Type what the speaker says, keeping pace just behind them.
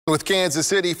With Kansas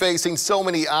City facing so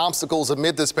many obstacles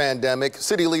amid this pandemic,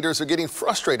 city leaders are getting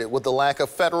frustrated with the lack of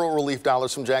federal relief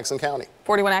dollars from Jackson County.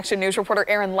 41 Action News reporter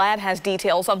Aaron Ladd has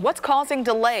details on what's causing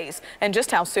delays and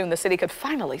just how soon the city could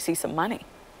finally see some money.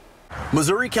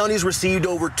 Missouri counties received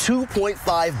over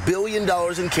 $2.5 billion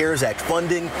in CARES Act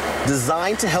funding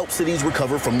designed to help cities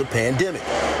recover from the pandemic.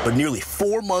 But nearly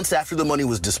 4 months after the money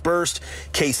was dispersed,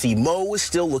 KCMO is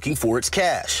still looking for its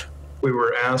cash. We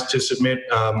were asked to submit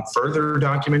further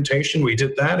documentation. We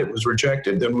did that. It was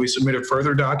rejected. Then we submitted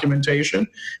further documentation.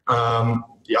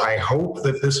 I hope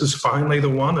that this is finally the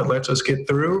one that lets us get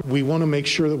through. We want to make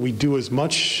sure that we do as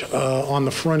much on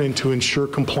the front end to ensure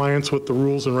compliance with the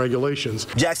rules and regulations.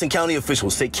 Jackson County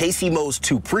officials say KCMO's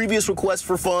 2 previous requests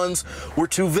for funds were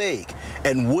too vague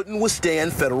and wouldn't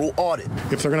withstand federal audit.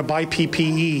 If they're going to buy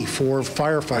PPE for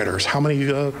firefighters, how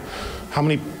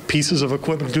many pieces of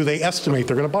equipment do they estimate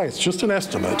they're going to buy? It's just an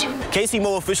estimate.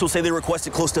 KCMO officials say they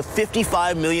requested close to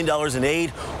 $55 million in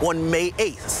aid on May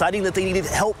 8th, citing that they needed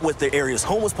help with their area's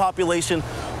homeless population,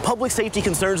 public safety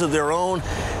concerns of their own,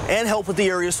 and help with the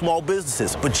area's small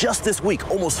businesses. But just this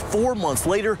week, almost 4 months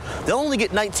later, they'll only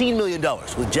get $19 million,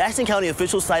 with Jackson County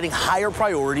officials citing higher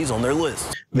priorities on their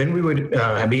list. Then we would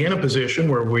be in a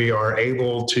position where we are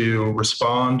able to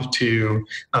respond to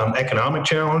economic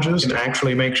challenges and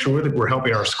actually make sure that we're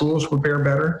helping our schools prepare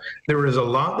better. There is a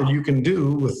lot that you can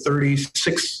do with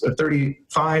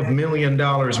 $35 million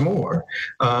more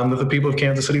that the people of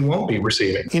Kansas City won't be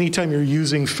receiving. Anytime you're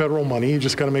using federal money, you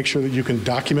just got to make sure that you can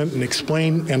document and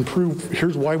explain and prove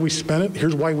here's why we spent it,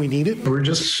 here's why we need it. We're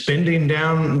just spending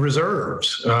down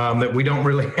reserves that we don't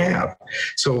really have.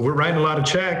 So we're writing a lot of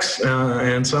checks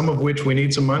and some of which we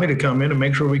need some money to come in and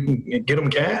make sure we can get them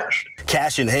cashed.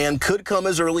 Cash in hand could come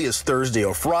as early as Thursday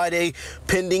or Friday,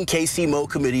 pending KCMO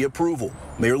committee approval.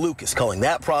 Mayor Lucas calling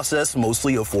that process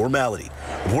mostly a formality.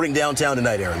 Reporting downtown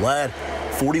tonight, Aaron Ladd,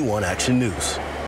 41 Action News.